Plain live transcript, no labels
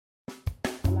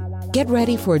Get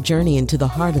ready for a journey into the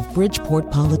heart of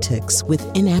Bridgeport politics with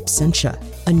In Absentia,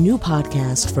 a new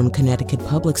podcast from Connecticut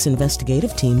Public's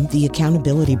investigative team, The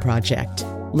Accountability Project.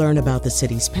 Learn about the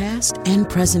city's past and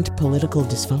present political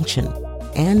dysfunction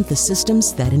and the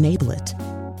systems that enable it.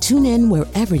 Tune in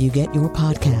wherever you get your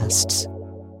podcasts.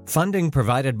 Funding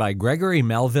provided by Gregory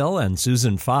Melville and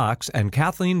Susan Fox and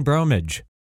Kathleen Bromage.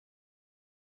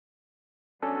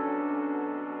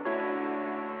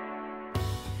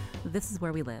 This is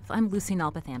Where We Live. I'm Lucy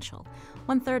Nalpathanchel.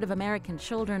 1/3 of American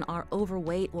children are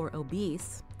overweight or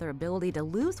obese. Their ability to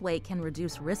lose weight can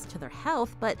reduce risk to their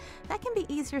health, but that can be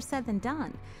easier said than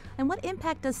done. And what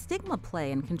impact does stigma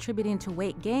play in contributing to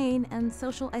weight gain and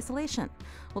social isolation?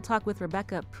 We'll talk with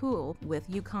Rebecca Poole with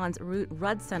UConn's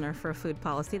Rudd Center for Food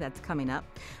Policy. That's coming up.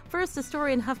 First, a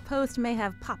story in HuffPost may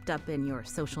have popped up in your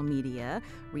social media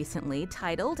recently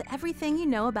titled, "Everything You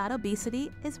Know About Obesity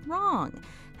is Wrong."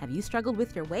 Have you struggled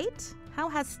with your weight? How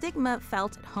has stigma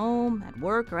felt at home, at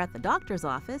work, or at the doctor's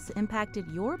office impacted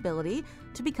your ability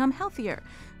to become healthier?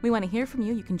 We want to hear from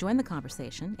you. You can join the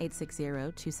conversation,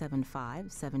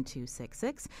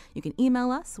 860-275-7266. You can email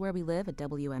us,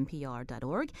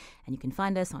 wherewelive@WNPR.org, and you can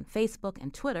find us on Facebook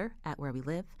and Twitter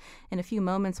 @WhereWeLive. In a few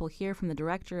moments, we'll hear from the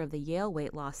director of the Yale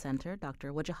Weight Loss Center,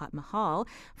 Dr. Wajahat Mahal.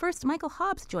 First, Michael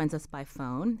Hobbs joins us by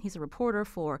phone. He's a reporter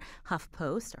for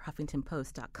HuffPost, or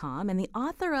HuffingtonPost.com, and the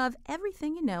author of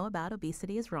Everything You Know About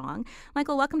Obesity is Wrong.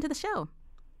 Michael, welcome to the show.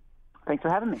 Thanks for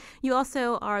having me. You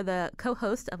also are the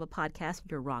co-host of a podcast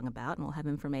You're Wrong About, and we'll have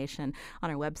information on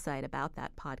our website about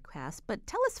that podcast. But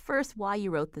tell us first why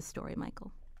you wrote this story,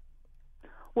 Michael.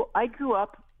 Well, I grew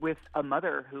up with a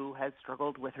mother who has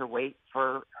struggled with her weight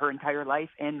for her entire life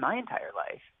and my entire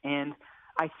life. And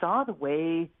I saw the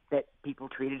way that people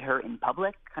treated her in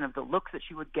public, kind of the looks that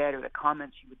she would get or the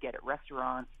comments she would get at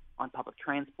restaurants, on public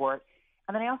transport.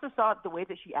 And then I also saw the way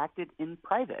that she acted in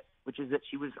private, which is that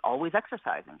she was always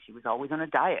exercising. She was always on a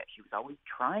diet. She was always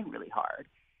trying really hard.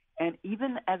 And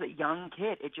even as a young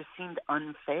kid, it just seemed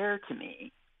unfair to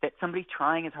me that somebody's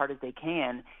trying as hard as they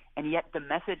can, and yet the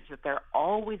message that they're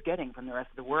always getting from the rest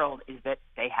of the world is that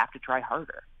they have to try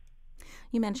harder.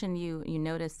 You mentioned you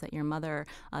noticed that your mother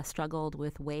struggled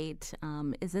with weight.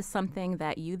 Is this something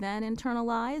that you then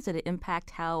internalized? Did it impact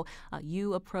how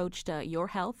you approached your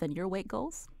health and your weight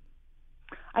goals?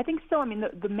 I think so. I mean,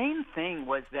 the main thing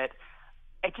was that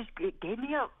it gave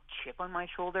me a chip on my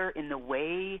shoulder in the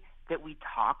way that we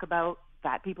talk about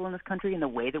fat people in this country and the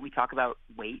way that we talk about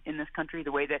weight in this country,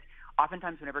 the way that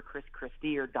oftentimes whenever Chris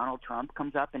Christie or Donald Trump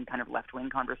comes up in kind of left-wing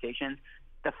conversations,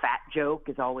 the fat joke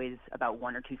is always about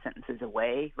one or two sentences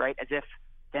away, right? As if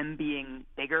them being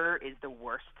bigger is the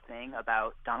worst thing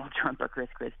about Donald Trump or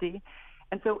Chris Christie.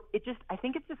 And so I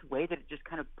think it's this way that it just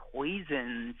kind of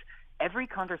poisons every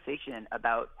conversation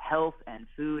about health and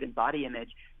food and body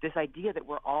image, this idea that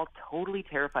we're all totally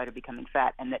terrified of becoming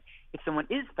fat, and that if someone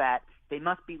is fat, they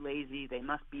must be lazy, they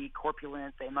must be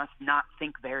corpulent, they must not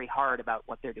think very hard about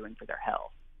what they're doing for their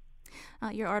health.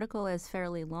 Your article is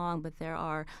fairly long, but there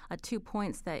are 2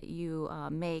 points that you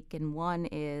make, and one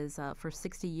is for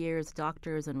 60 years,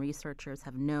 doctors and researchers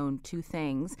have known two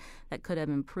things that could have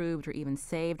improved or even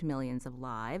saved millions of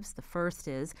lives. The first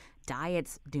is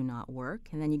diets do not work,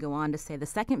 and then you go on to say the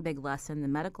second big lesson the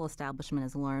medical establishment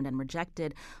has learned and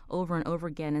rejected over and over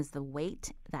again is that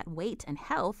weight and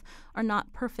health are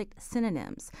not perfect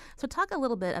synonyms. So talk a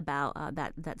little bit about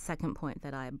that second point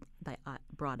that I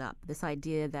brought up, this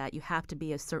idea that you have to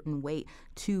be a certain weight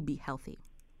to be healthy.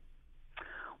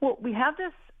 Well, we have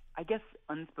this, I guess,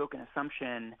 unspoken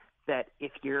assumption that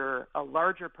if you're a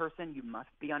larger person, you must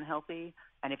be unhealthy,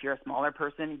 and if you're a smaller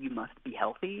person, you must be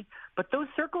healthy. But those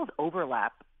circles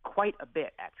overlap quite a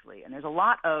bit, actually, and there's a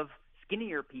lot of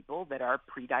skinnier people that are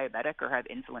pre-diabetic or have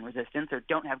insulin resistance or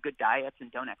don't have good diets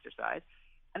and don't exercise.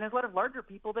 And there's a lot of larger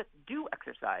people that do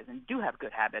exercise and do have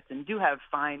good habits and do have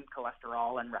fine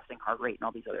cholesterol and resting heart rate and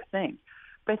all these other things.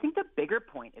 But I think the bigger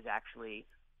point is actually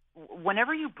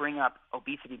whenever you bring up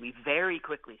obesity, we very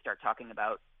quickly start talking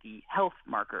about the health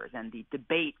markers and the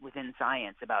debate within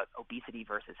science about obesity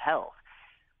versus health.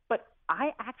 But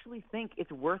I actually think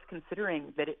it's worth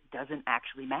considering that it doesn't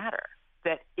actually matter,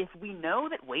 that if we know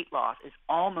that weight loss is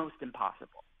almost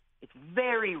impossible, it's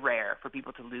very rare for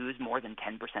people to lose more than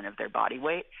 10% of their body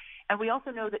weight. And we also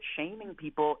know that shaming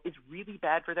people is really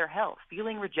bad for their health.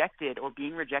 Feeling rejected or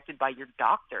being rejected by your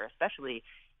doctor especially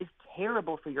is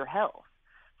terrible for your health.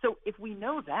 So if we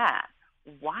know that,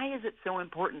 why is it so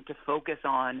important to focus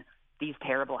on these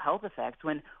terrible health effects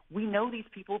when we know these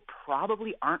people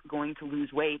probably aren't going to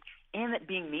lose weight and that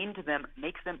being mean to them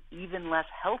makes them even less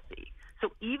healthy?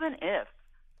 So even if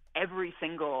every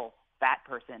single fat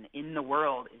person in the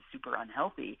world is super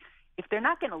unhealthy, if they're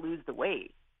not going to lose the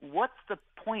weight, what's the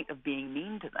point of being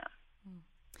mean to them?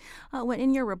 When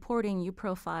in your reporting, you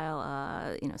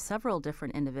profile, several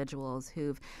different individuals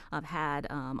who've had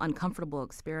uncomfortable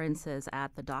experiences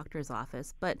at the doctor's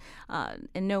office, but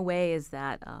in no way is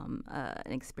that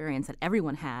an experience that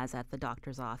everyone has at the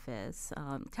doctor's office.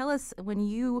 Tell us, when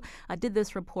you did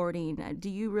this reporting, do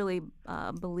you really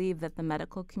believe that the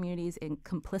medical community is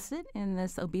complicit in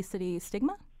this obesity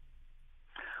stigma?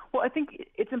 Well, I think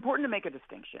it's important to make a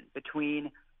distinction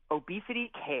between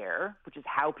obesity care, which is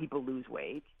how people lose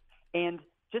weight, and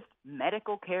just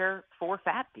medical care for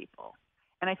fat people.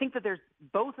 And I think that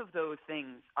both of those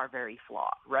things are very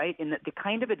flawed, right? In that the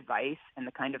kind of advice and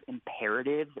the kind of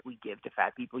imperatives that we give to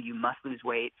fat people, you must lose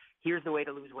weight, here's the way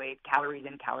to lose weight, calories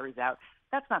in, calories out,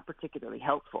 that's not particularly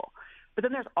helpful. But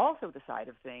then there's also the side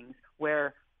of things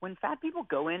where when fat people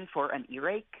go in for an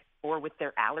earache or with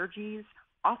their allergies,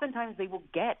 oftentimes they will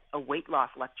get a weight loss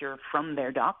lecture from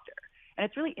their doctor. And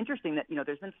it's really interesting that,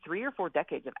 there's been 3 or 4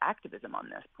 decades of activism on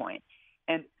this point.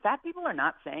 And fat people are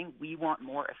not saying we want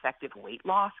more effective weight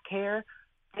loss care.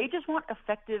 They just want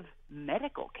effective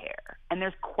medical care. And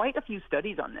there's quite a few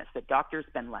studies on this, that doctors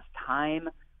spend less time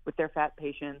with their fat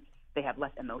patients. They have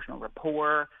less emotional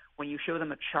rapport. When you show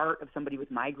them a chart of somebody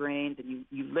with migraines and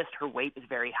you list her weight is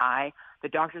very high, the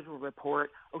doctors will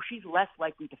report, she's less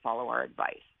likely to follow our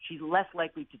advice. She's less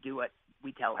likely to do what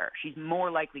we tell her. She's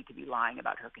more likely to be lying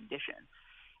about her condition.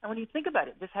 And when you think about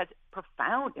it, this has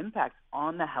profound impacts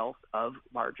on the health of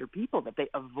larger people, that they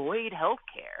avoid health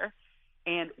care.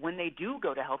 And when they do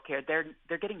go to health care,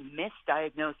 they're getting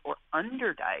misdiagnosed or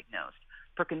underdiagnosed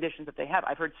for conditions that they have.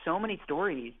 I've heard so many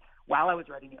stories while I was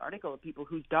writing the article of people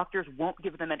whose doctors won't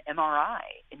give them an MRI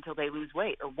until they lose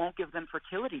weight, or won't give them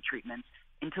fertility treatments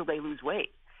until they lose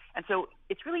weight. And so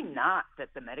it's really not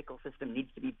that the medical system needs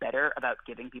to be better about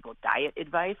giving people diet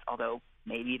advice, although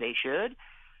maybe they should.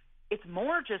 It's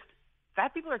more just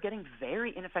fat people are getting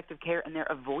very ineffective care, and they're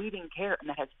avoiding care, and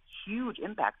that has huge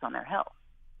impacts on their health.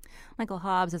 Michael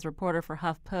Hobbs is reporter for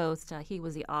HuffPost. He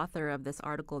was the author of this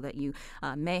article that you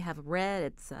may have read.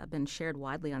 It's been shared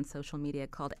widely on social media,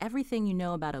 called Everything You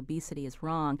Know About Obesity is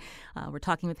Wrong. We're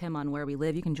talking with him on Where We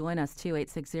Live. You can join us,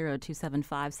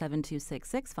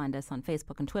 2-860-275-7266. Find us on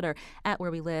Facebook and Twitter at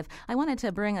Where We Live. I wanted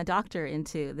to bring a doctor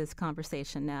into this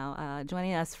conversation now.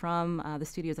 Joining us from the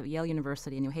studios of Yale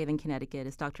University in New Haven, Connecticut,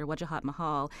 is Dr. Wajahat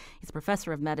Mahal. He's a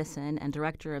professor of medicine and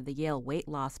director of the Yale Weight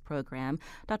Loss Program.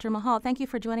 Dr. Mahal, thank you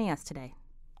for joining us today.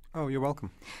 Oh, you're welcome.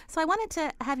 So I wanted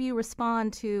to have you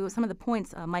respond to some of the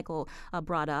points Michael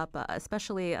brought up,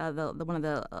 especially one of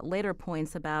the later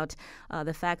points about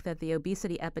the fact that the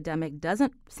obesity epidemic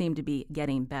doesn't seem to be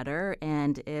getting better,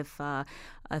 and if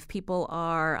people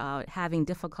are having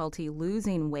difficulty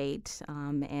losing weight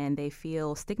and they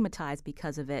feel stigmatized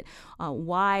because of it,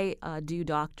 why do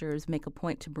doctors make a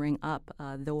point to bring up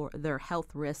their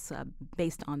health risks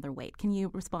based on their weight? Can you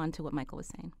respond to what Michael was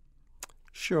saying?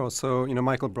 Sure. So,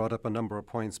 Michael brought up a number of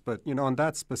points, but, on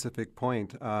that specific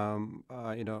point,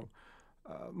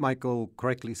 Michael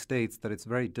correctly states that it's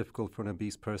very difficult for an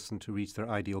obese person to reach their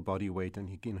ideal body weight, and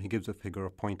he gives a figure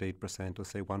of 0.8% or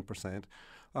say 1%.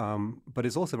 But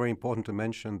it's also very important to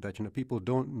mention that, people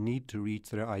don't need to reach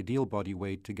their ideal body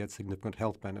weight to get significant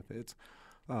health benefits.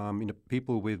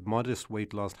 People with modest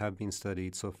weight loss have been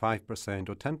studied, so 5%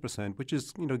 or 10%, which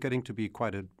is, getting to be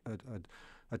quite a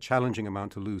challenging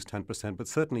amount to lose, 10%, but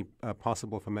certainly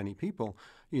possible for many people.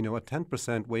 A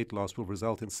 10% weight loss will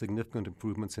result in significant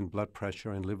improvements in blood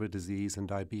pressure and liver disease and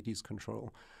diabetes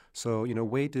control. So,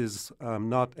 weight is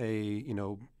not a,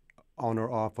 on or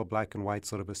off or black and white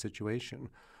sort of a situation.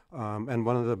 And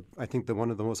one of the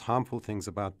most harmful things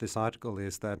about this article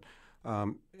is that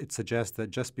it suggests that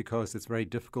just because it's very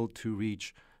difficult to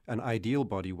reach an ideal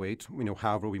body weight,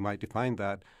 however we might define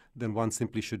that, then one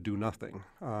simply should do nothing.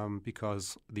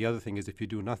 Because the other thing is, if you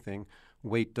do nothing,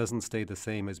 weight doesn't stay the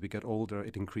same as we get older,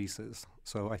 it increases.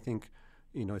 So I think,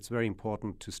 it's very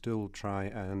important to still try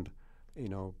and,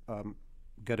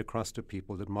 get across to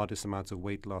people that modest amounts of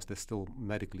weight loss is still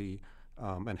medically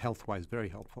and health-wise very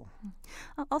helpful.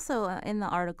 Also, in the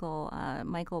article,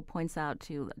 Michael points out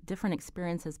to different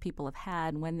experiences people have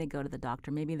had when they go to the doctor.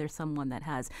 Maybe there's someone that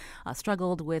has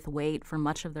struggled with weight for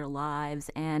much of their lives,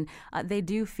 and they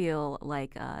do feel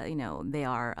like they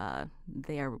are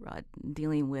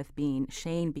dealing with being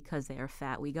shamed because they are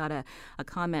fat. We got a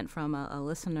comment from a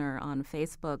listener on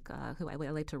Facebook who I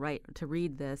like to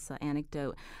read this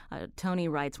anecdote. Tony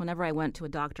writes, "Whenever I went to a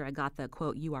doctor, I got the,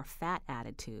 quote, 'you are fat'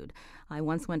 attitude. I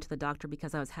once went to the doctor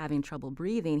because I was having trouble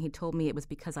breathing. He told me it was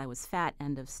because I was fat,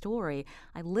 end of story.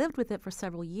 I lived with it for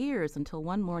several years until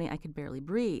one morning I could barely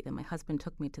breathe, and my husband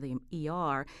took me to the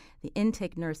ER. The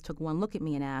intake nurse took one look at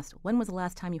me and asked, "When was the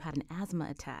last time you had an asthma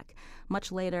attack?"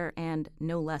 Much later, and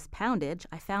no less poundage,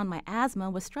 I found my asthma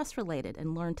was stress-related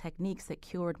and learned techniques that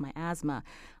cured my asthma.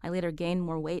 I later gained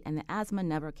more weight, and the asthma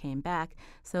never came back.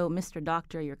 So, Mr.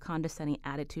 Doctor, your condescending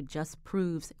attitude just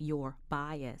proves your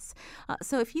bias.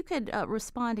 So if you could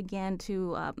respond again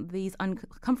to these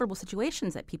uncomfortable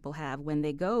situations that people have when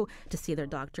they go to see their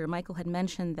doctor. Michael had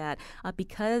mentioned that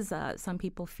because some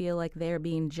people feel like they're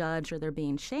being judged or they're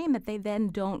being shamed, that they then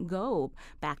don't go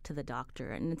back to the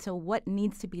doctor. And so what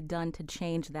needs to be done to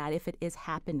change that if it is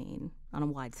happening on a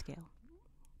wide scale?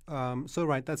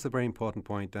 Right, that's a very important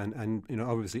point, and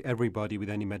obviously everybody with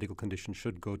any medical condition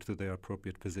should go to their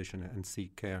appropriate physician and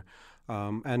seek care.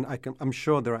 And I'm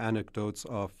sure there are anecdotes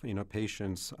of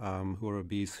patients who are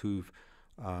obese who've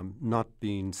not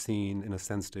been seen in a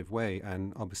sensitive way,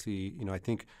 and obviously I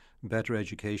think better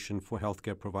education for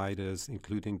healthcare providers,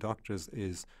 including doctors,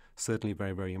 is certainly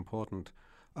very, very important.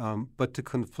 But to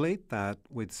conflate that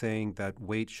with saying that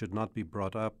weight should not be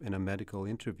brought up in a medical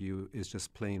interview is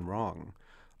just plain wrong.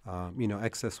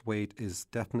 Excess weight is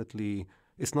definitely,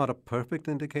 it's not a perfect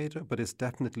indicator, but it's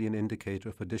definitely an indicator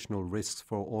of additional risks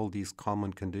for all these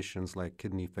common conditions like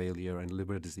kidney failure and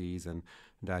liver disease and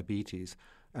diabetes.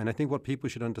 And I think what people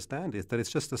should understand is that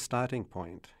it's just a starting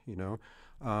point,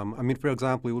 for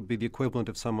example, it would be the equivalent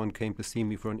if someone came to see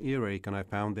me for an earache and I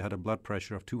found they had a blood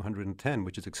pressure of 210,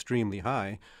 which is extremely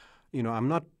high. I'm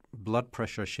not blood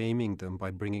pressure shaming them by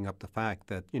bringing up the fact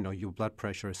that, your blood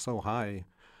pressure is so high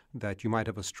that you might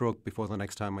have a stroke before the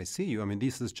next time I see you.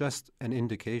 This is just an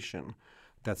indication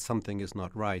that something is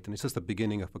not right, and it's just the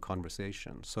beginning of a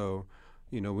conversation. So,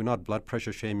 we're not blood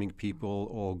pressure shaming people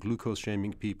or glucose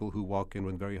shaming people who walk in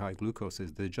with very high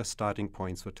glucoses. They're just starting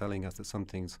points for telling us that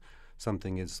something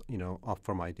is, off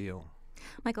from ideal.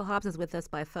 Michael Hobbs is with us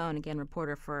by phone, again,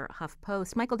 reporter for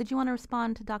HuffPost. Michael, did you want to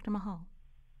respond to Dr. Mahal?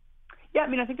 Yeah,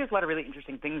 I think there's a lot of really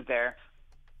interesting things there.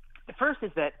 The first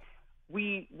is that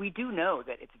we do know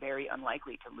that it's very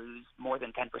unlikely to lose more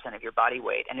than 10% of your body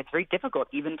weight, and it's very difficult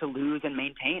even to lose and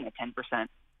maintain a 10%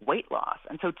 weight loss.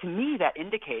 And so to me, that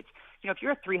indicates, if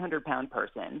you're a 300-pound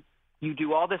person, you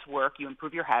do all this work, you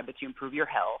improve your habits, you improve your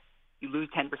health, you lose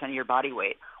 10% of your body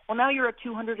weight. Well, now you're a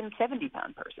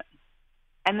 270-pound person.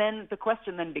 And then the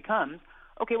question then becomes,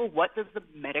 okay, well, what does the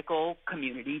medical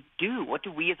community do? What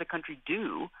do we as a country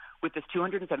do with this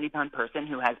 270-pound person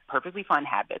who has perfectly fine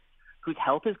habits, whose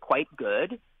health is quite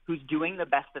good, who's doing the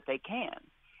best that they can?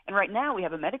 And right now we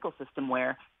have a medical system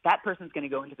where that person's going to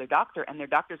go into their doctor and their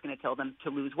doctor's going to tell them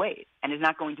to lose weight and is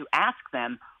not going to ask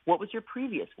them, what was your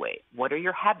previous weight? What are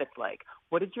your habits like?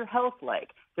 What is your health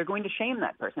like? They're going to shame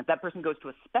that person. If that person goes to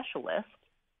a specialist,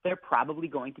 they're probably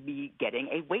going to be getting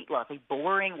a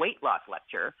boring weight loss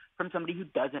lecture from somebody who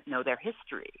doesn't know their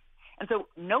history. And so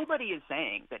nobody is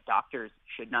saying that doctors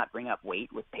should not bring up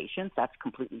weight with patients. That's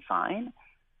completely fine.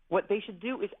 What they should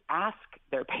do is ask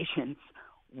their patients,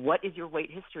 what is your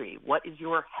weight history? What is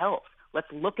your health?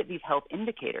 Let's look at these health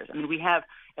indicators. We have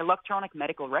electronic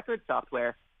medical record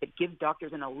software that gives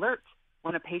doctors an alert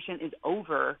when a patient is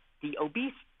over the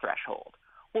obese threshold.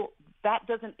 Well, that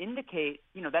doesn't indicate,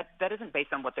 that isn't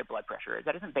based on what their blood pressure is.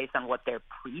 That isn't based on what their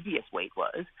previous weight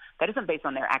was. That isn't based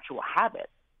on their actual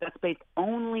habits. That's based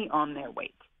only on their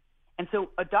weight. And so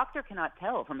a doctor cannot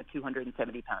tell from a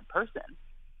 270-pound person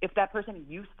if that person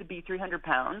used to be 300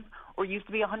 pounds or used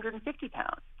to be 150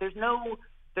 pounds. There's no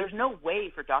way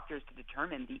for doctors to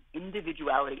determine the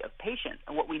individuality of patients.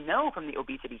 And what we know from the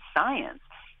obesity science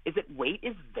is that weight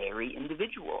is very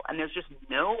individual, and there's just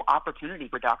no opportunity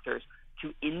for doctors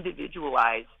to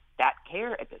individualize that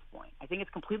care at this point. I think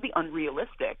it's completely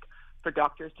unrealistic for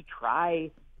doctors to try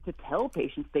to tell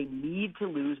patients they need to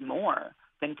lose more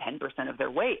than 10% of their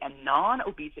weight. And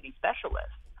non-obesity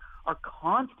specialists are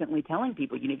constantly telling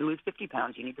people, you need to lose 50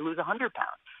 pounds, you need to lose 100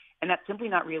 pounds. And that's simply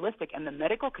not realistic. And the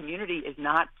medical community is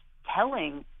not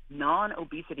telling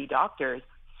non-obesity doctors,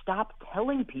 stop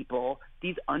telling people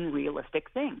these unrealistic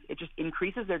things. It just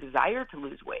increases their desire to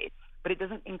lose weight, but it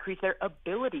doesn't increase their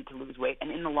ability to lose weight.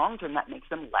 And in the long term, that makes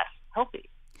them less healthy.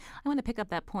 I want to pick up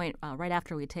that point right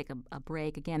after we take a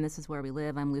break. Again, this is Where We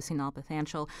Live. I'm Lucy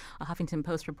Nalpathanchel. Huffington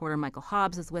Post reporter Michael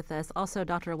Hobbs is with us. Also,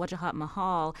 Dr. Wajahat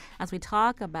Mahal, as we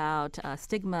talk about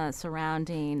stigma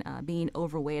surrounding being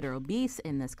overweight or obese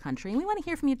in this country. And we want to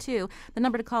hear from you, too. The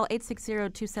number to call,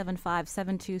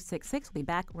 860-275-7266. We'll be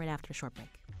back right after a short break.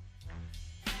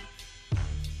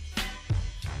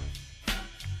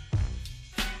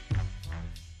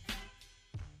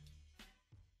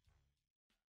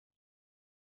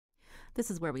 This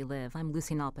is Where We Live. I'm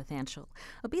Lucy Nalpathanchel.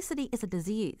 Obesity is a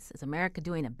disease. Is America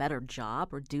doing a better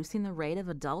job reducing the rate of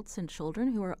adults and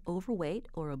children who are overweight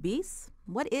or obese?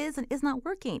 What is and is not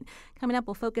working? Coming up,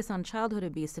 we'll focus on childhood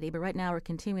obesity, but right now we're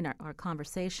continuing our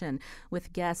conversation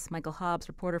with guests Michael Hobbs,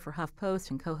 reporter for HuffPost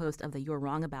and co-host of the You're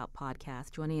Wrong About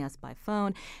podcast, joining us by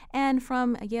phone. And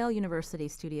from Yale University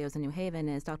Studios in New Haven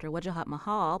is Dr. Wajahat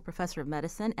Mahal, professor of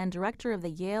medicine and director of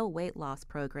the Yale Weight Loss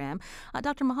Program.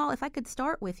 Dr. Mahal, if I could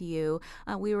start with you,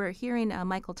 we were hearing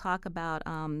Michael talk about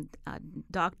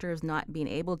doctors not being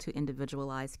able to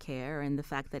individualize care and the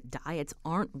fact that diets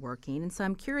aren't working. And so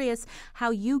I'm curious how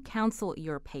you counsel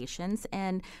your patients,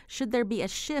 and should there be a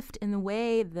shift in the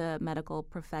way the medical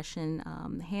profession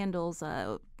handles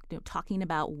talking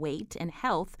about weight and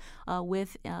health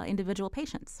with individual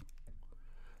patients?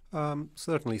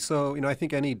 Certainly. So, I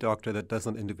think any doctor that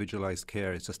doesn't individualize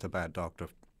care is just a bad doctor,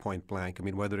 point blank. I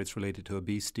mean, whether it's related to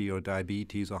obesity or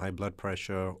diabetes or high blood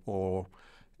pressure or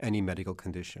any medical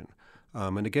condition.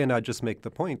 And again, I just make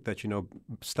the point that,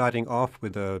 starting off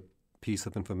with a piece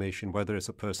of information, whether it's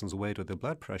a person's weight or their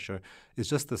blood pressure, is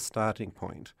just the starting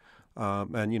point.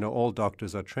 And all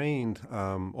doctors are trained,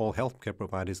 all healthcare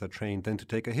providers are trained then to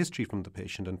take a history from the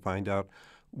patient and find out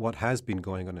what has been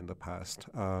going on in the past.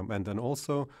 And then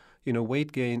also,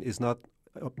 weight gain is not,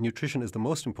 nutrition is the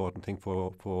most important thing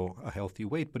for a healthy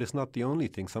weight, but it's not the only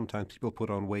thing. Sometimes people put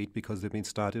on weight because they've been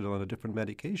started on a different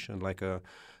medication, like a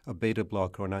beta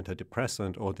blocker or an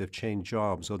antidepressant, or they've changed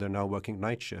jobs, or they're now working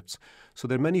night shifts. So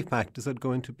there are many factors that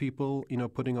go into people,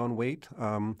 putting on weight.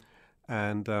 So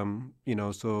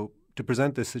to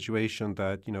present this situation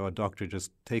that, a doctor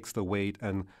just takes the weight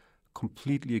and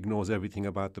completely ignores everything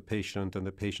about the patient and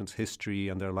the patient's history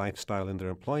and their lifestyle and their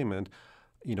employment,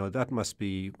 that must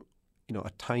be a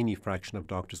tiny fraction of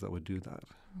doctors that would do that.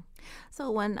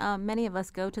 So when many of us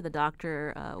go to the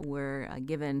doctor, we're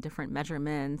given different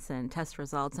measurements and test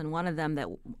results, and one of them that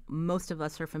most of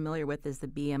us are familiar with is the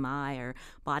BMI, or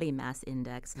body mass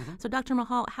index. Mm-hmm. So Dr.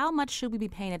 Mahal, how much should we be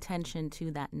paying attention to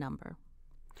that number?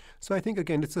 So I think,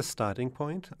 again, it's a starting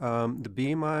point. The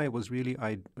BMI was really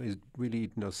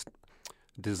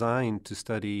designed to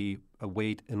study a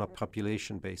weight in a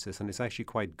population basis, and it's actually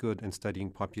quite good in studying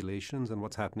populations and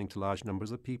what's happening to large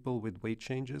numbers of people with weight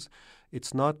changes.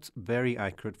 It's not very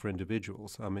accurate for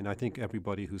individuals. I mean, I think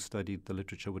everybody who studied the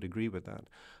literature would agree with that.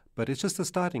 But it's just a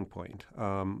starting point.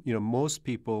 Most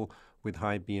people with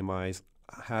high BMIs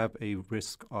have a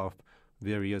risk of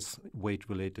various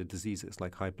weight-related diseases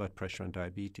like high blood pressure and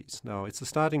diabetes. Now, it's a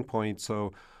starting point,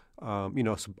 so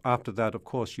so after that, of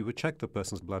course, you would check the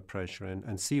person's blood pressure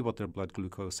and see what their blood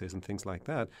glucose is and things like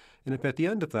that. And if at the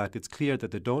end of that it's clear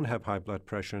that they don't have high blood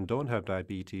pressure and don't have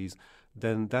diabetes,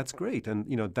 then that's great. And,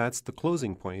 that's the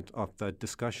closing point of the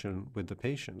discussion with the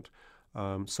patient.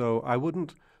 So I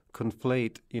wouldn't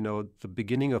conflate, the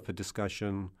beginning of a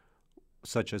discussion,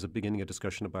 such as beginning a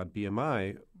discussion about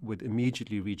BMI, with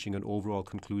immediately reaching an overall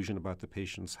conclusion about the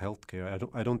patient's health care.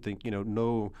 I don't think,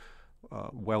 no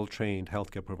well-trained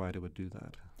healthcare provider would do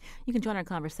that. You can join our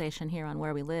conversation here on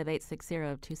Where We Live,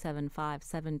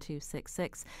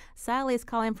 860-275-7266. Sally is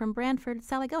calling from Brantford.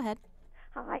 Sally, go ahead.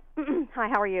 Hi. Hi,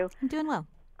 how are you? I'm doing well.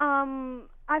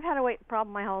 I've had a weight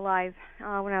problem my whole life.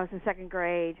 When I was in second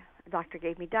grade, a doctor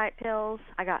gave me diet pills.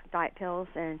 I got diet pills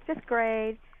in fifth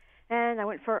grade, and I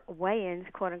went for weigh-ins,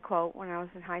 quote-unquote, when I was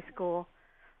in high school.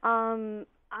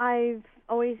 I've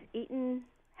always eaten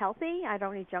healthy. I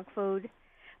don't eat junk food.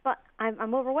 But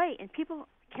I'm overweight, and people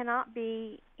cannot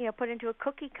be, put into a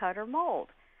cookie-cutter mold.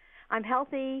 I'm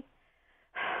healthy.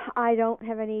 I don't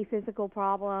have any physical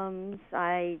problems.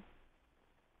 I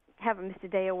haven't missed a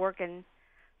day of work in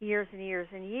years and years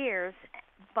and years.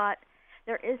 But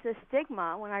there is a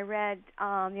stigma. When I read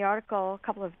the article a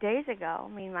couple of days ago,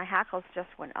 my hackles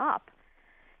just went up.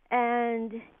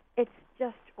 And it's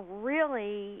just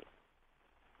really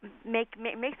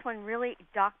makes one really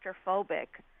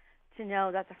doctor-phobic to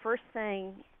know that the first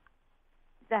thing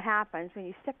that happens when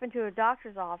you step into a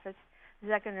doctor's office is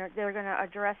that they're going to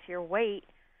address your weight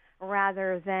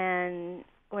rather than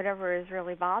whatever is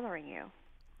really bothering you.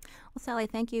 Well, Sally,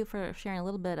 thank you for sharing a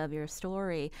little bit of your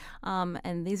story.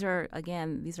 And these are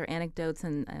anecdotes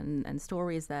and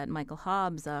stories that Michael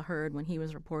Hobbs heard when he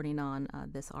was reporting on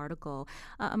this article.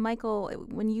 Michael,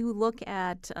 when you look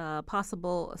at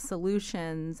possible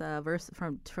solutions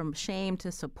from shame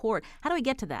to support, how do we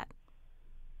get to that?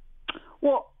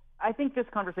 Well, I think this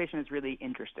conversation is really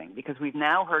interesting because we've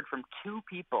now heard from two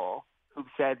people who've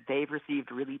said they've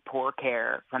received really poor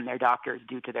care from their doctors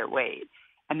due to their weight.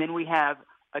 And then we have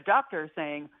a doctor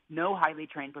saying no highly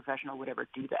trained professional would ever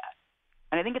do that.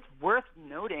 And I think it's worth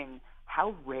noting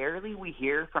how rarely we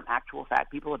hear from actual fat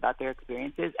people about their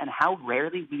experiences and how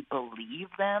rarely we believe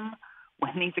them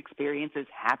when these experiences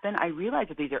happen. I realize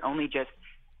that these are only just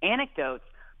anecdotes,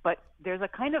 but there's a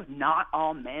kind of not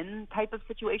all men type of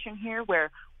situation here where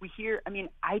we hear,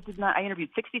 I interviewed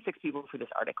 66 people for this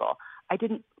article. I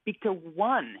didn't speak to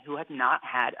one who had not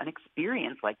had an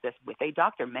experience like this with a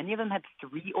doctor. Many of them had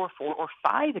 3 or 4 or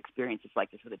 5 experiences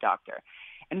like this with a doctor.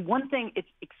 And one thing, it's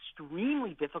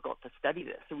extremely difficult to study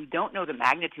this, so we don't know the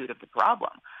magnitude of the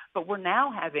problem. But we're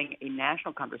now having a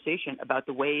national conversation about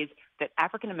the ways that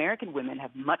African American women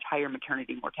have much higher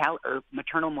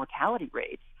maternal mortality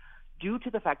rates due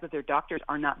to the fact that their doctors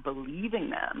are not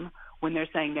believing them when they're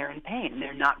saying they're in pain and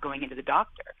they're not going into the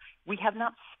doctor. We have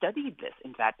not studied this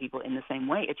in fat people in the same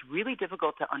way. It's really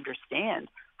difficult to understand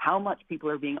how much people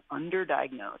are being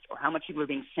underdiagnosed or how much people are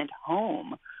being sent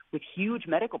home with huge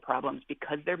medical problems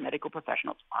because their medical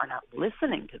professionals are not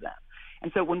listening to them.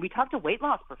 And so when we talk to weight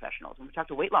loss professionals, when we talk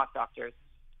to weight loss doctors,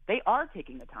 they are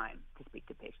taking the time to speak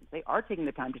to patients. They are taking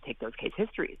the time to take those case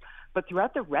histories. But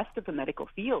throughout the rest of the medical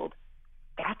field,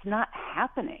 that's not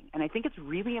happening. And I think it's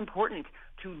really important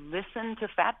to listen to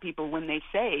fat people when they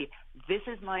say, this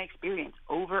is my experience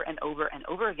over and over and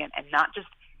over again, and not just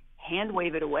hand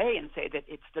wave it away and say that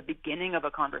it's the beginning of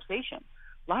a conversation.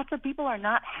 Lots of people are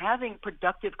not having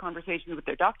productive conversations with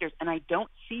their doctors, and I don't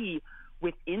see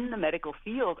within the medical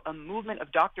field a movement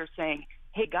of doctors saying,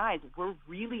 hey guys, we're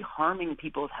really harming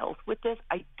people's health with this.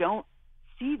 I don't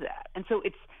see that. And so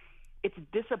it's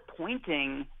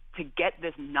disappointing to get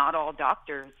this not all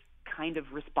doctors kind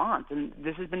of response. And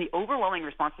this has been the overwhelming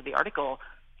response to the article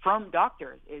from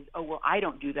doctors is, oh, well, I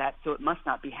don't do that, so it must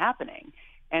not be happening.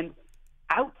 And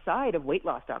outside of weight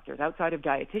loss doctors, outside of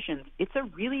dietitians, it's a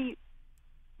really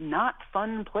not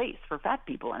fun place for fat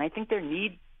people. And I think there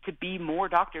need to be more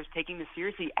doctors taking this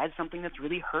seriously as something that's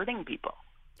really hurting people.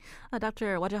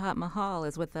 Dr. Wajahat Mahal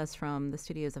is with us from the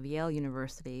studios of Yale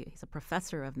University. He's a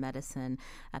professor of medicine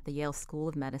at the Yale School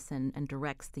of Medicine and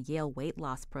directs the Yale Weight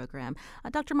Loss Program.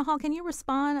 Dr. Mahal, can you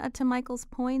respond to Michael's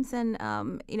points? And,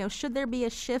 should there be a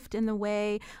shift in the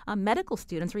way medical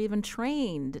students are even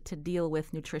trained to deal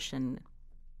with nutrition?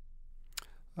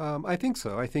 I think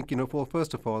so. I think, well,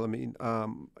 first of all,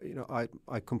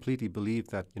 I completely believe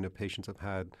that, patients have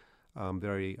had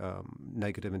very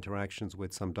negative interactions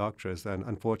with some doctors, and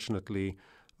unfortunately,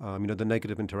 the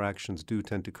negative interactions do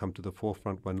tend to come to the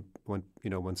forefront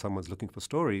when someone's looking for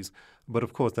stories. But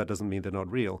of course, that doesn't mean they're not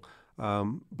real.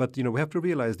 But we have to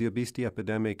realize the obesity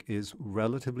epidemic is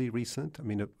relatively recent.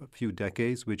 A few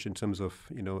decades, which in terms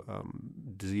of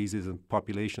diseases and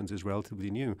populations is relatively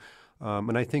new.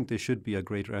 And I think there should be a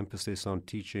greater emphasis on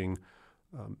teaching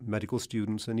medical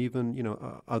students and even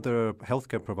other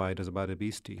healthcare providers about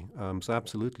obesity. So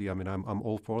absolutely, I'm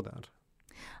all for that.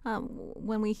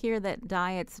 When we hear that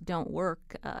diets don't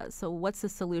work, so what's the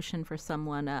solution for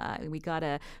someone? We got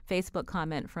a Facebook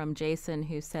comment from Jason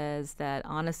who says that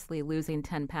honestly losing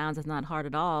 10 pounds is not hard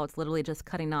at all. It's literally just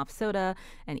cutting off soda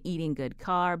and eating good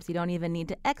carbs. You don't even need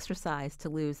to exercise to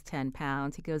lose 10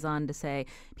 pounds. He goes on to say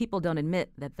people don't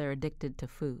admit that they're addicted to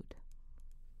food.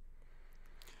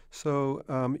 So,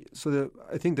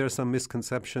 I think there are some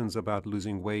misconceptions about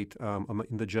losing weight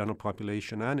in the general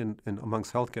population and in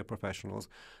amongst healthcare professionals.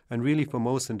 And really, for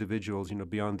most individuals,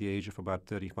 beyond the age of about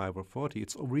 35 or 40,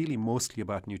 it's really mostly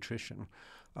about nutrition.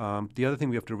 The other thing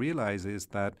we have to realize is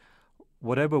that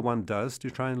whatever one does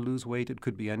to try and lose weight, it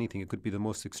could be anything. It could be the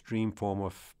most extreme form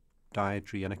of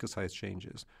dietary and exercise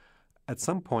changes. At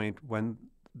some point, when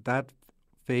that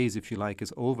phase, if you like,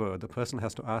 is over, the person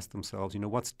has to ask themselves,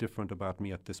 what's different about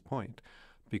me at this point?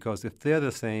 Because if they're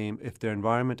the same, if their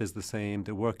environment is the same,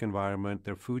 their work environment,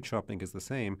 their food shopping is the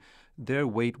same, their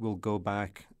weight will go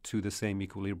back to the same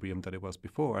equilibrium that it was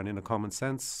before. And in a common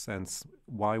sense,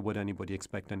 why would anybody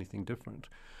expect anything different?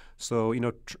 So,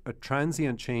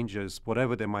 transient changes,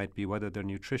 whatever they might be, whether they're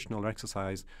nutritional or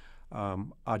exercise,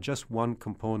 are just one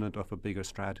component of a bigger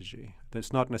strategy.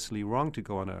 It's not necessarily wrong to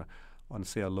go on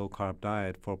say, a low-carb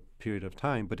diet for a period of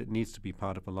time, but it needs to be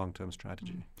part of a long-term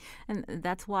strategy. And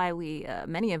that's why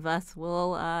many of us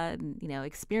will,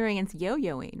 experience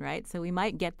yo-yoing, right? So we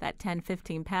might get that 10,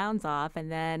 15 pounds off, and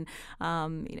then,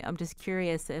 I'm just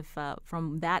curious if,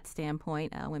 from that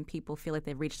standpoint, when people feel like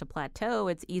they've reached a plateau,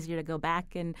 it's easier to go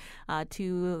back and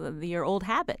to your old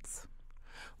habits.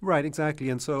 Right, exactly.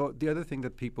 And so the other thing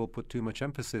that people put too much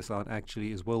emphasis on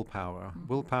actually is willpower. Mm-hmm.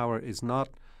 Willpower is not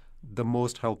the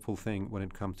most helpful thing when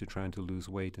it comes to trying to lose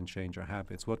weight and change our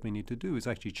habits. What we need to do is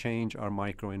actually change our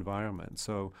microenvironment.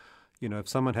 So, if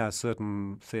someone has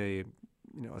certain, say,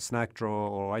 a snack drawer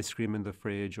or ice cream in the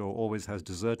fridge or always has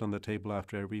dessert on the table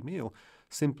after every meal,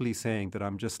 simply saying that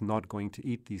I'm just not going to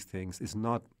eat these things is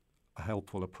not a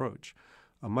helpful approach.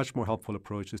 A much more helpful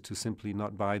approach is to simply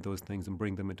not buy those things and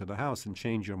bring them into the house and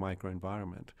change your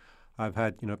microenvironment. I've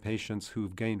had patients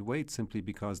who've gained weight simply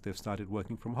because they've started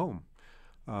working from home.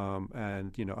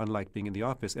 And unlike being in the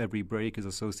office, every break is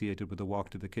associated with a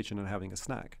walk to the kitchen and having a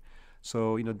snack.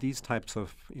 So, these types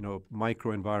of,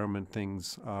 microenvironment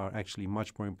things are actually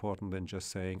much more important than just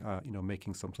saying,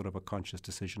 making some sort of a conscious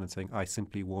decision and saying, I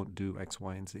simply won't do X,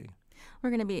 Y, and Z.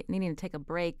 We're going to be needing to take a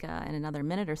break in another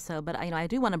minute or so, but I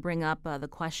do want to bring up the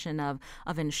question of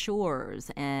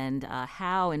insurers and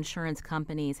how insurance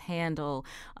companies handle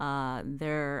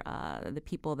the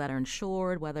people that are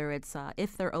insured, whether it's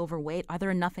if they're overweight. Are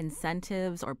there enough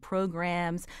incentives or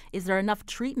programs? Is there enough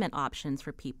treatment options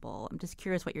for people? I'm just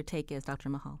curious what your take is, Dr.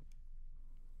 Mahal.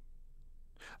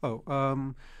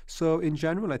 So in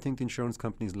general, I think the insurance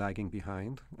company is lagging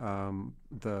behind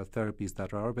the therapies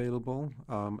that are available.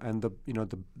 And the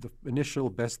initial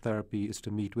best therapy is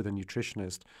to meet with a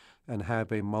nutritionist and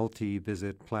have a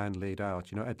multi-visit plan laid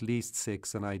out, at least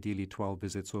 6 and ideally 12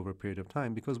 visits over a period of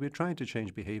time, because we're trying to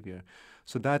change behavior.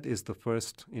 So that is the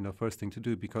first thing to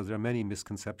do, because there are many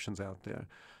misconceptions out there.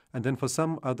 And then for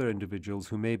some other individuals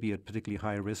who may be at particularly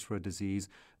high risk for a disease,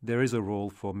 there is a role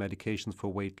for medications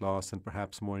for weight loss and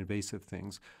perhaps more invasive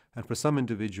things. And for some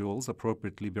individuals,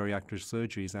 appropriately, bariatric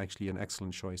surgery is actually an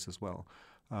excellent choice as well.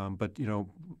 But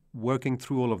working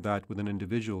through all of that with an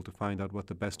individual to find out what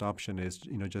the best option is,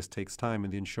 just takes time.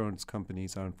 And the insurance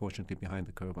companies are unfortunately behind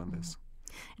the curve on this.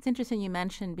 It's interesting you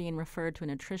mentioned being referred to a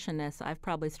nutritionist. I've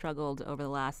probably struggled over the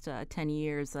last 10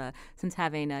 years since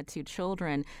having 2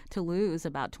 children to lose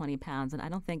about 20 pounds. And I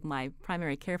don't think my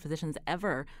primary care physicians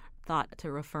ever thought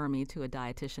to refer me to a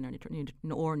dietitian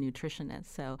or nutritionist.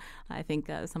 So I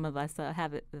think some of us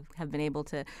have been able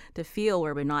to feel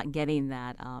where we're not getting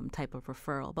that type of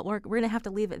referral. But we're going to have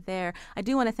to leave it there. I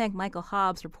do want to thank Michael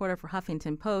Hobbs, reporter for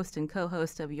Huffington Post and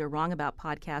co-host of You're Wrong About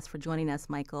podcast, for joining us,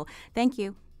 Michael. Thank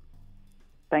you.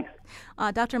 Thanks.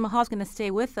 Dr. Mahal is going to stay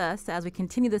with us as we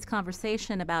continue this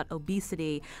conversation about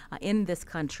obesity in this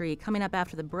country. Coming up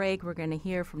after the break, we're going to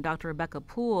hear from Dr. Rebecca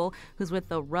Poole, who's with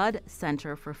the Rudd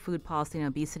Center for Food Policy and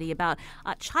Obesity, about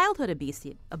childhood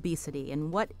obesity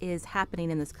and what is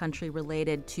happening in this country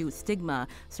related to stigma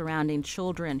surrounding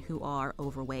children who are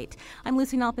overweight. I'm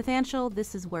Lucy Nalpathanchel.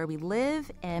 This is Where We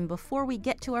Live. And before we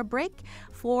get to our break,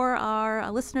 for our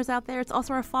listeners out there, it's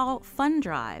also our fall fun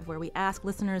drive, where we ask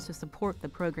listeners to support the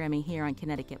programming here on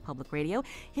Connecticut Public Radio.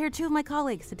 Here are 2 of my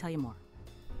colleagues to tell you more.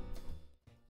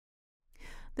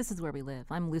 This is Where We Live.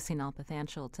 I'm Lucy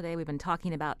Nalpathanchel. Today we've been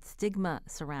talking about stigma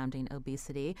surrounding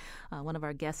obesity. One of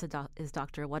our guests is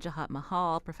Dr. Wajahat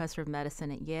Mahal, professor of medicine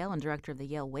at Yale and director of the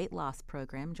Yale Weight Loss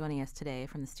Program, joining us today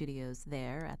from the studios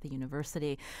there at the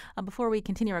university. Before we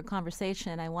continue our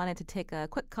conversation, I wanted to take a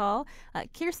quick call.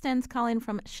 Kirsten's calling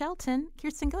from Shelton.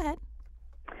 Kirsten, go ahead.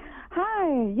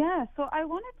 Hi. Yeah. So I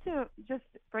wanted to just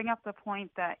bring up the point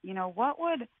that, what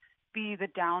would be the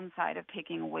downside of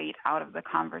taking weight out of the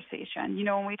conversation?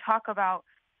 When we talk about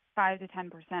 5 to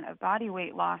 10% of body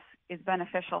weight loss is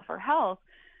beneficial for health,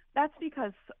 that's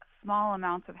because small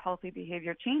amounts of healthy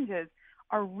behavior changes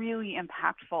are really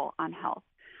impactful on health.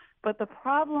 But the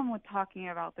problem with talking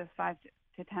about this 5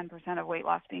 to 10% of weight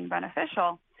loss being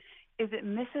beneficial is it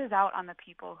misses out on the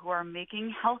people who are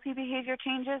making healthy behavior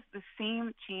changes, the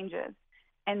same changes,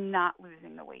 and not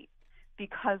losing the weight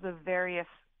because of various,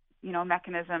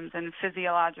 mechanisms and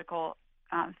physiological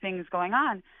things going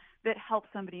on that help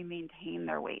somebody maintain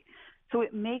their weight. So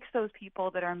it makes those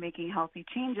people that are making healthy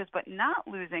changes but not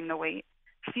losing the weight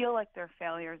feel like they're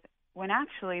failures when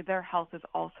actually their health is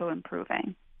also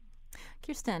improving.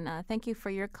 Kirsten, thank you for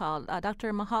your call.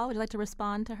 Dr. Mahal, would you like to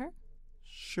respond to her?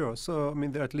 Sure. So,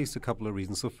 there are at least a couple of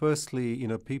reasons. So firstly,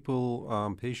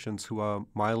 patients who are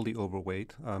mildly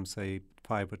overweight, say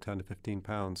 5 or 10 to 15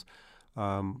 pounds,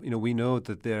 we know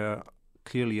that they're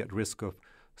clearly at risk of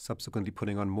subsequently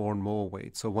putting on more and more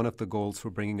weight. So one of the goals for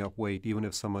bringing up weight, even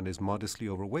if someone is modestly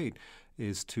overweight,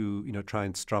 is to try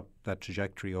and stop that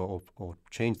trajectory or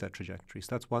change that trajectory. So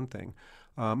that's one thing.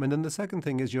 And then the second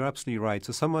thing is you're absolutely right.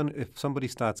 So if somebody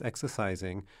starts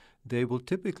exercising, they will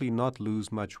typically not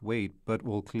lose much weight, but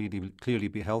will clearly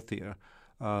be healthier.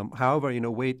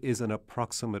 However, weight is an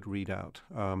approximate readout.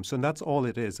 So that's all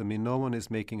it is. No one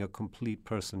is making a complete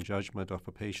person judgment of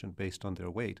a patient based on their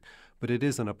weight, but it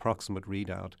is an approximate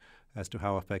readout as to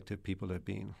how effective people have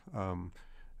been.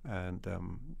 And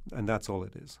that's all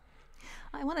it is.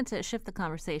 I wanted to shift the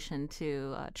conversation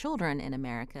to children in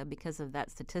America because of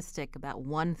that statistic. About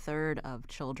 1/3 of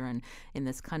children in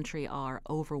this country are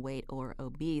overweight or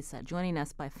obese. Joining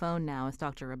us by phone now is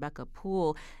Dr. Rebecca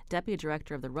Poole, Deputy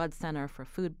Director of the Rudd Center for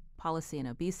Food Policy and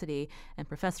Obesity and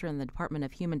Professor in the Department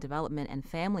of Human Development and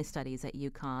Family Studies at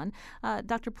UConn.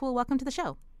 Dr. Poole, welcome to the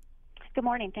show. Good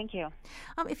morning. Thank you.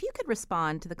 If you could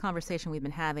respond to the conversation we've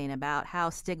been having about how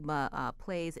stigma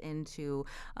plays into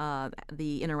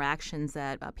the interactions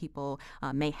that people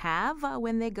may have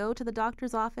when they go to the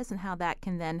doctor's office, and how that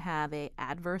can then have an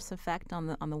adverse effect on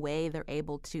the way they're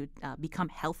able to become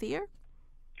healthier.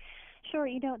 Sure.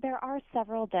 There are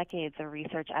several decades of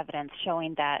research evidence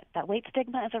showing that weight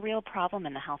stigma is a real problem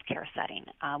in the healthcare setting.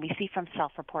 We see from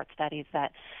self-report studies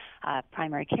that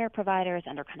primary care providers,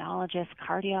 endocrinologists,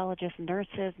 cardiologists,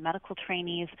 nurses, medical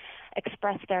trainees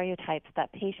express stereotypes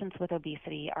that patients with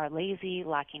obesity are lazy,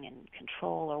 lacking in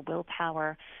control or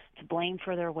willpower, to blame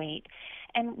for their weight.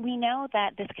 And we know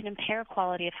that this can impair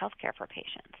quality of healthcare for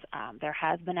patients. There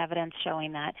has been evidence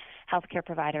showing that healthcare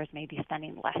providers may be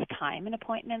spending less time in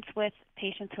appointments with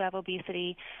patients who have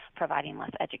obesity, providing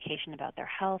less education about their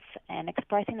health, and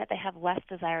expressing that they have less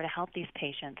desire to help these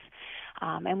patients.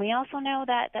 And we also know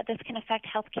that this can affect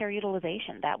healthcare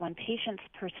utilization, that when patients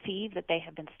perceive that they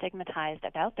have been stigmatized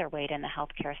about their weight in the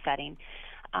healthcare setting,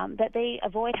 that they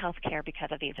avoid healthcare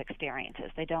because of these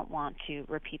experiences. They don't want to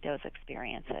repeat those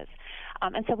experiences.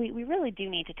 And so we really do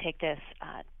need to take this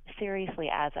seriously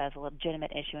as a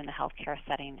legitimate issue in the healthcare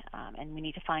setting, and we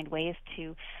need to find ways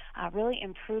to really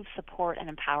improve support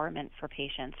and empowerment for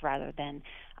patients rather than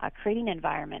creating an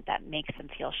environment that makes them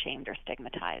feel shamed or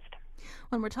stigmatized.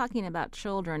 When we're talking about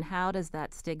children, how does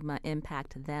that stigma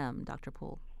impact them, Dr.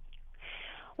 Poole?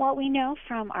 Well, we know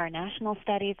from our national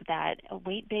studies that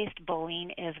weight-based bullying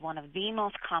is one of the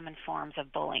most common forms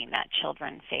of bullying that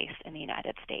children face in the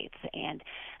United States. And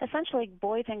essentially,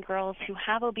 boys and girls who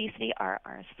have obesity are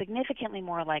significantly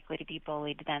more likely to be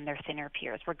bullied than their thinner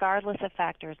peers, regardless of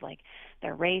factors like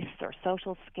their race or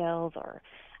social skills or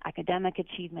academic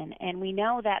achievement. And we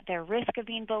know that their risk of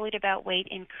being bullied about weight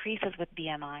increases with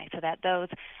BMI, so that those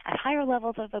at higher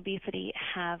levels of obesity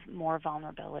have more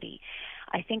vulnerability.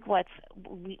 I think what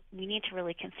we need to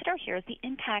really consider here is the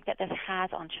impact that this has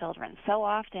on children. So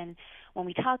often when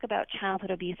we talk about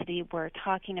childhood obesity, we're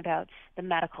talking about the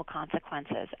medical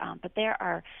consequences, but there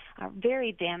are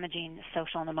very damaging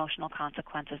social and emotional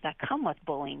consequences that come with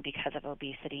bullying because of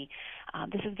obesity.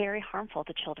 This is very harmful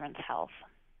to children's health.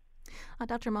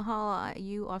 Dr. Mahal,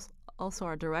 you also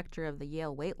are director of the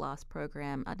Yale Weight Loss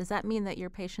Program. Does that mean that your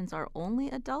patients are only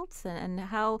adults? And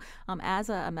how, as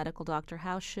a medical doctor,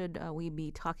 how should we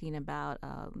be talking about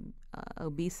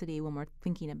obesity when we're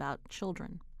thinking about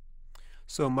children?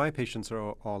 So my patients are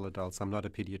all adults. I'm not a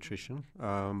pediatrician,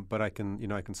 but I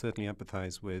can certainly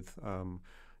empathize with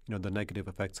the negative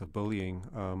effects of bullying,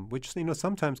 which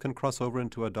sometimes can cross over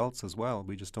into adults as well.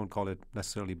 We just don't call it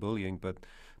necessarily bullying, but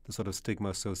the sort of stigma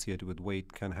associated with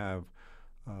weight can have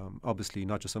obviously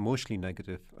not just emotionally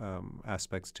negative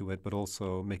aspects to it, but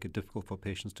also make it difficult for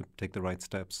patients to take the right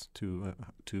steps to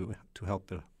help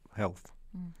their health.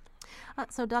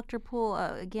 So, Dr. Poole,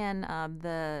 again,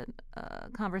 the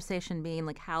conversation being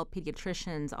like how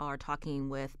pediatricians are talking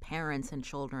with parents and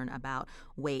children about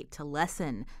weight to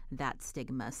lessen that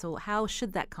stigma. So how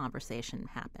should that conversation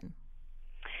happen?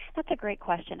 That's a great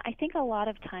question. I think a lot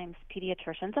of times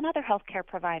pediatricians and other healthcare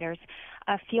providers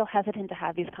feel hesitant to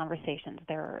have these conversations.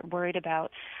 They're worried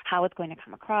about how it's going to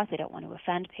come across. They don't want to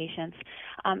offend patients.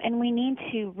 And we need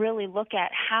to really look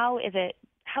at how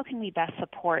can we best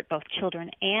support both children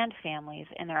and families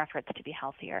in their efforts to be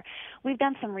healthier. We've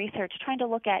done some research trying to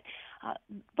look at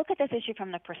this issue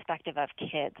from the perspective of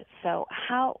kids. So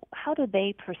how do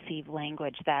they perceive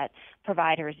language that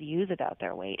providers use about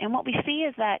their weight? And what we see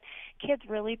is that kids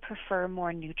really prefer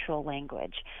more neutral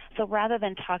language. So rather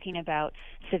than talking about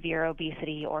severe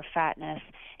obesity or fatness,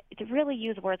 to really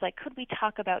use words like, could we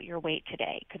talk about your weight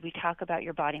today? Could we talk about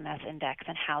your body mass index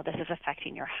and how this is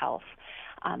affecting your health?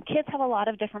 Kids have a lot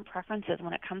of different preferences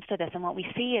when it comes to this, and what we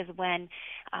see is when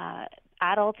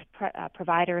adults,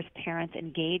 providers, parents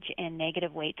engage in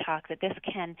negative weight talk, that this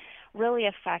can really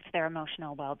affect their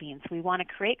emotional well-being. So we want to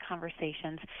create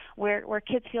conversations where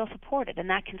kids feel supported, and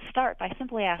that can start by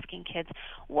simply asking kids,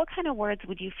 what kind of words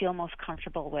would you feel most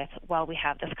comfortable with while we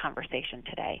have this conversation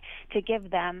today, to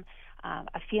give them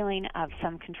a feeling of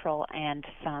some control and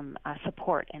some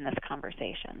support in this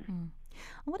conversation.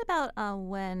 What about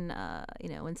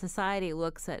when society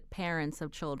looks at parents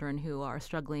of children who are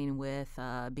struggling with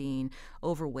being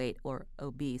overweight or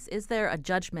obese? Is there a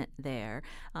judgment there?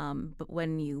 But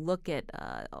when you look at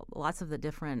lots of the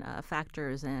different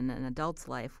factors in an adult's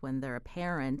life when they're a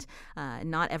parent,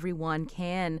 not everyone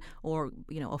can or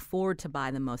afford to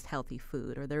buy the most healthy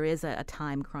food, or there is a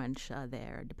time crunch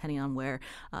there, depending on where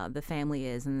the family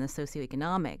is in the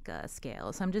socioeconomic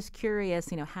scale. So I'm just curious,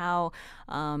 how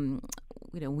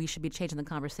we should be changing the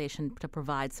conversation to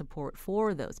provide support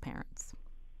for those parents.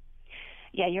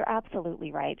 Yeah, you're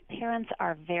absolutely right. Parents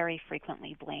are very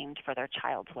frequently blamed for their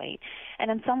child's weight, and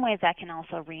in some ways that can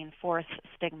also reinforce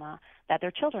stigma that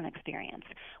their children experience.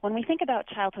 When we think about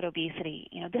childhood obesity,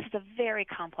 this is a very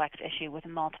complex issue with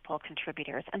multiple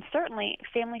contributors, and certainly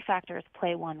family factors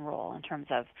play one role in terms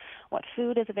of what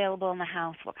food is available in the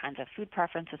house, what kinds of food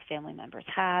preferences family members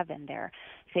have, and their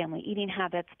family eating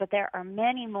habits, but there are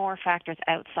many more factors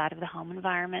outside of the home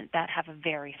environment that have a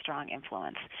very strong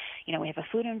influence. We have a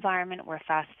food environment where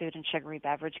fast food and sugary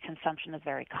beverage consumption is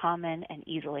very common and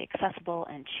easily accessible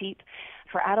and cheap.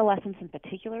 For adolescents in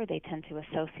particular, they tend to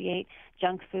associate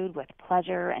junk food with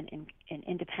pleasure and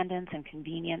independence and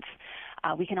convenience.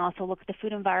 We can also look at the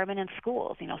food environment in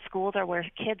schools. Schools are where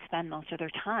kids spend most of their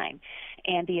time,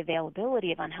 and the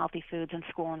availability of unhealthy foods in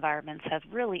school environments has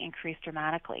really increased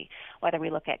dramatically. Whether we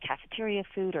look at cafeteria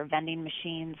food or vending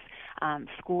machines,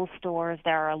 school stores,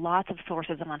 there are lots of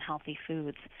sources of unhealthy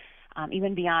foods.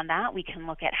 Even beyond that, we can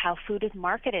look at how food is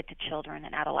marketed to children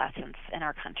and adolescents in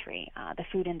our country. The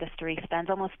food industry spends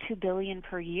almost $2 billion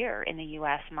per year in the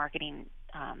U.S. marketing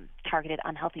targeted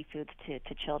unhealthy foods to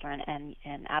children and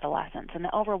adolescents. And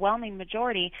the overwhelming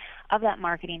majority of that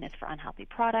marketing is for unhealthy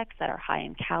products that are high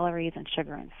in calories and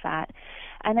sugar and fat.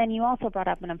 And then you also brought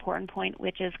up an important point,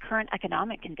 which is current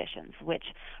economic conditions, which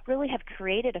really have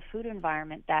created a food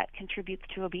environment that contributes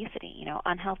to obesity.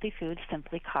 Unhealthy food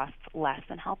simply costs less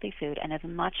than healthy food and is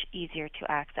much easier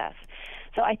to access.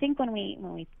 So I think when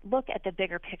we look at the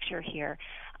bigger picture here,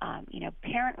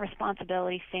 parent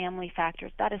responsibility, family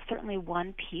factors, that is certainly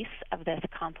one piece of this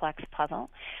complex puzzle.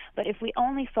 But if we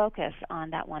only focus on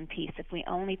that one piece, if we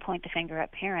only point the finger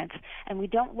at parents and we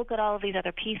don't look at all of these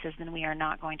other pieces, then we are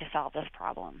not going to solve this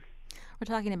problem.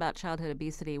 We're talking about childhood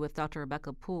obesity with Dr.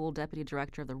 Rebecca Poole, Deputy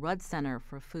Director of the Rudd Center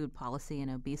for Food Policy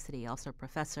and Obesity, also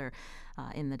professor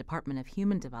in the Department of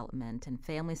Human Development and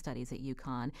Family Studies at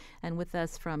UConn. And with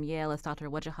us from Yale is Dr.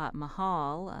 Wajahat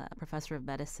Mahal, professor of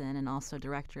medicine and also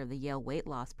director of the Yale Weight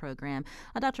Loss Program.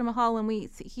 Dr. Mahal, when we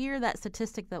hear that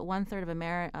statistic that 1/3 of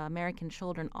American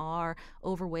children are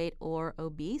overweight or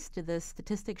obese, do the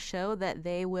statistics show that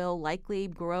they will likely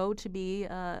grow to be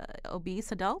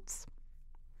obese adults?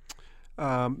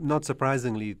 Not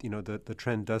surprisingly, the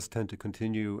trend does tend to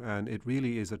continue, and it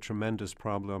really is a tremendous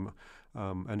problem.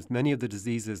 And many of the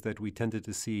diseases that we tended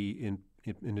to see in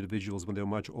individuals when they're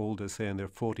much older, say in their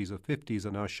 40s or 50s,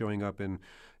 are now showing up in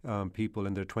people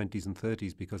in their 20s and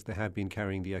 30s because they have been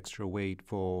carrying the extra weight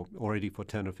already for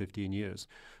 10 or 15 years.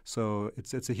 So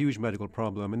it's a huge medical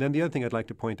problem. And then the other thing I'd like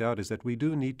to point out is that we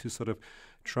do need to sort of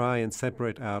try and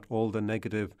separate out all the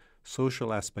negative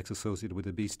social aspects associated with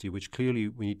obesity, which clearly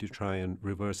we need to try and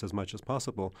reverse as much as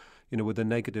possible, with the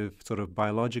negative sort of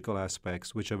biological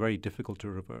aspects, which are very difficult to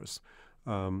reverse.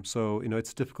 So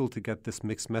it's difficult to get this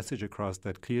mixed message across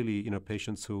that clearly,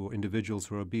 individuals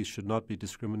who are obese should not be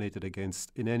discriminated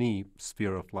against in any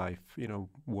sphere of life,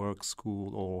 work,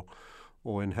 school,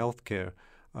 or in healthcare.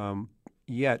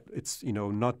 Yet it's,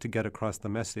 not to get across the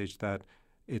message that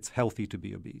it's healthy to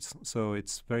be obese. So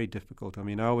it's very difficult.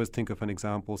 I always think of an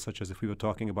example such as if we were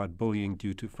talking about bullying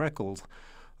due to freckles.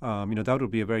 That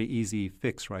would be a very easy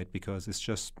fix, right? Because it's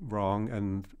just wrong,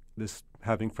 and this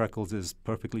having freckles is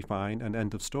perfectly fine, and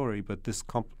end of story. But this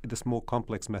more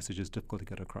complex message is difficult to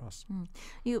get across.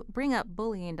 You bring up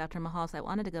bullying, Dr. Mahal, so I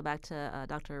wanted to go back to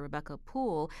Dr. Rebecca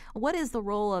Poole. What is the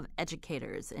role of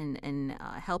educators in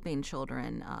helping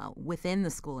children within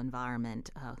the school environment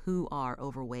who are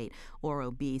overweight or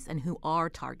obese and who are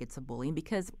targets of bullying?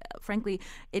 Because, frankly,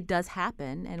 it does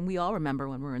happen, and we all remember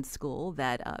when we're in school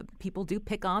that people do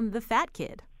pick on the fat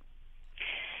kid.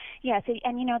 Yes,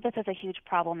 and this is a huge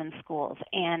problem in schools.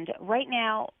 And right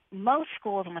now, most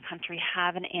schools in the country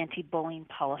have an anti-bullying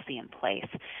policy in place.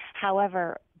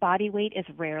 However, body weight is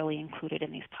rarely included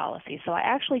in these policies. So I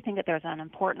actually think that there's an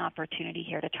important opportunity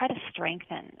here to try to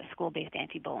strengthen school-based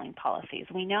anti-bullying policies.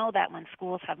 We know that when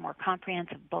schools have more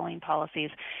comprehensive bullying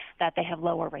policies, that they have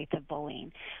lower rates of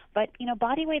bullying. But,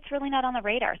 body weight's really not on the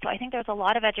radar. So I think there's a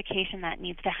lot of education that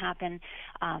needs to happen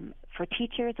for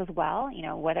teachers as well,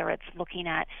 whether it's looking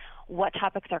at what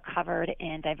topics are covered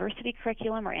in diversity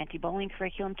curriculum or anti-bullying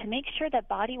curriculum, to make sure that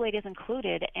body weight is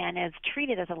included and is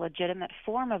treated as a legitimate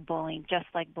form of bullying, just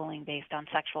like bullying based on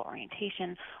sexual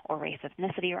orientation or race,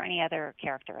 ethnicity, or any other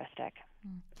characteristic.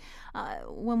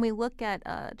 When we look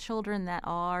at children that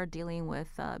are dealing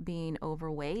with being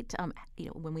overweight,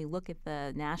 when we look at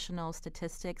the national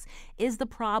statistics, is the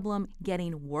problem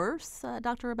getting worse,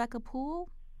 Dr. Rebecca Poole?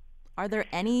 Are there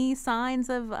any signs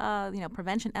of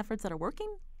prevention efforts that are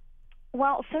working?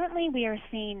 Well, certainly we are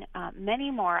seeing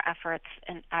many more efforts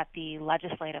at the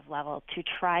legislative level to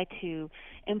try to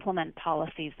implement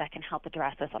policies that can help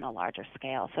address this on a larger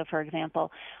scale. So, for example,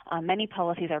 many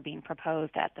policies are being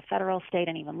proposed at the federal, state,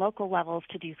 and even local levels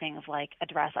to do things like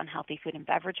address unhealthy food and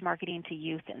beverage marketing to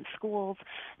youth in schools,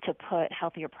 to put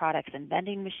healthier products in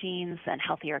vending machines and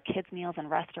healthier kids' meals in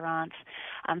restaurants.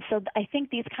 So I think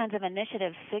these kinds of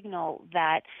initiatives signal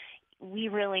that we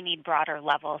really need broader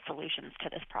level solutions to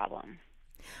this problem.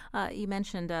 You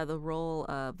mentioned the role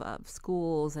of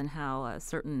schools and how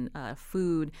certain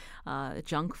food,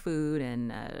 junk food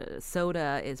and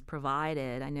soda is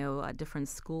provided. I know different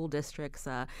school districts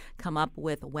come up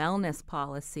with wellness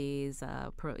policies,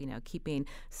 keeping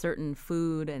certain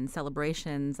food and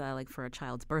celebrations like for a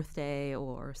child's birthday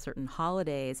or certain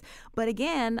holidays. But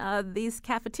again, these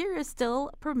cafeterias still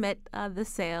permit the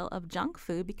sale of junk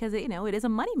food because, it is a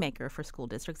moneymaker for school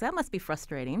districts. That must be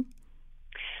frustrating.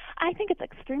 I think it's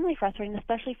extremely frustrating,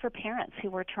 especially for parents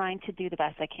who are trying to do the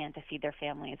best they can to feed their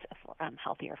families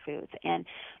healthier foods. And,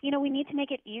 we need to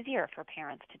make it easier for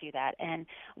parents to do that. And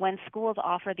when schools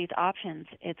offer these options,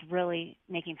 it's really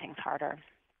making things harder.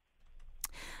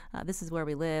 This is Where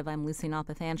We Live. I'm Lucy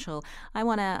Nalpathanchel. I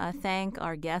want to thank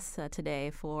our guests today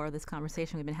for this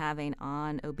conversation we've been having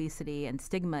on obesity and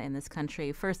stigma in this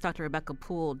country. First, Dr. Rebecca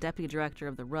Poole, Deputy Director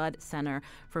of the Rudd Center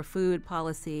for Food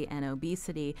Policy and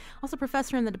Obesity, also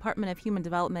professor in the Department of Human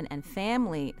Development and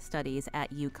Family Studies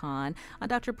at UConn.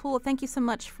 Dr. Poole, thank you so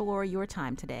much for your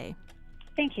time today.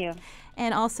 Thank you.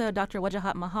 And also Dr.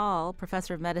 Wajahat Mahal,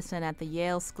 professor of medicine at the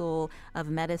Yale School of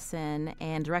Medicine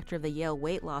and director of the Yale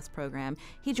Weight Loss Program.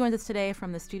 He joins us today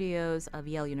from the studios of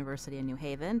Yale University in New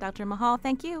Haven. Dr. Mahal,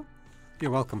 thank you. You're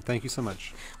welcome. Thank you so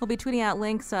much. We'll be tweeting out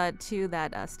links to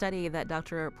that study that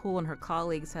Dr. Poole and her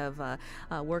colleagues have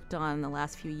worked on the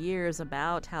last few years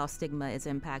about how stigma is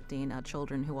impacting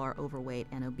children who are overweight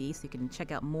and obese. You can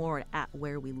check out more at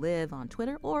Where We Live on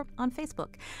Twitter or on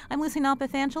Facebook. I'm Lucy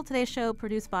Nalpathanchel. Today's show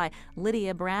produced by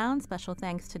Lydia Brown. Special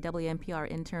thanks to WNPR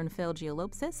intern Phil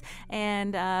Giolopsis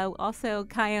and also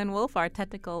Kion Wolf, our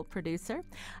technical producer.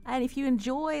 And if you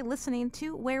enjoy listening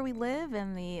to Where We Live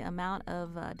and the amount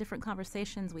of different conversations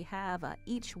we have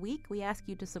each week, we ask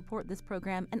you to support this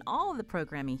program and all of the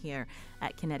programming here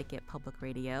at Connecticut Public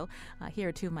Radio. Here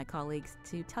are two of my colleagues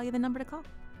to tell you the number to call.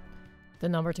 The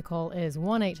number to call is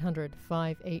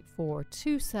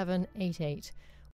 1-800-584-2788.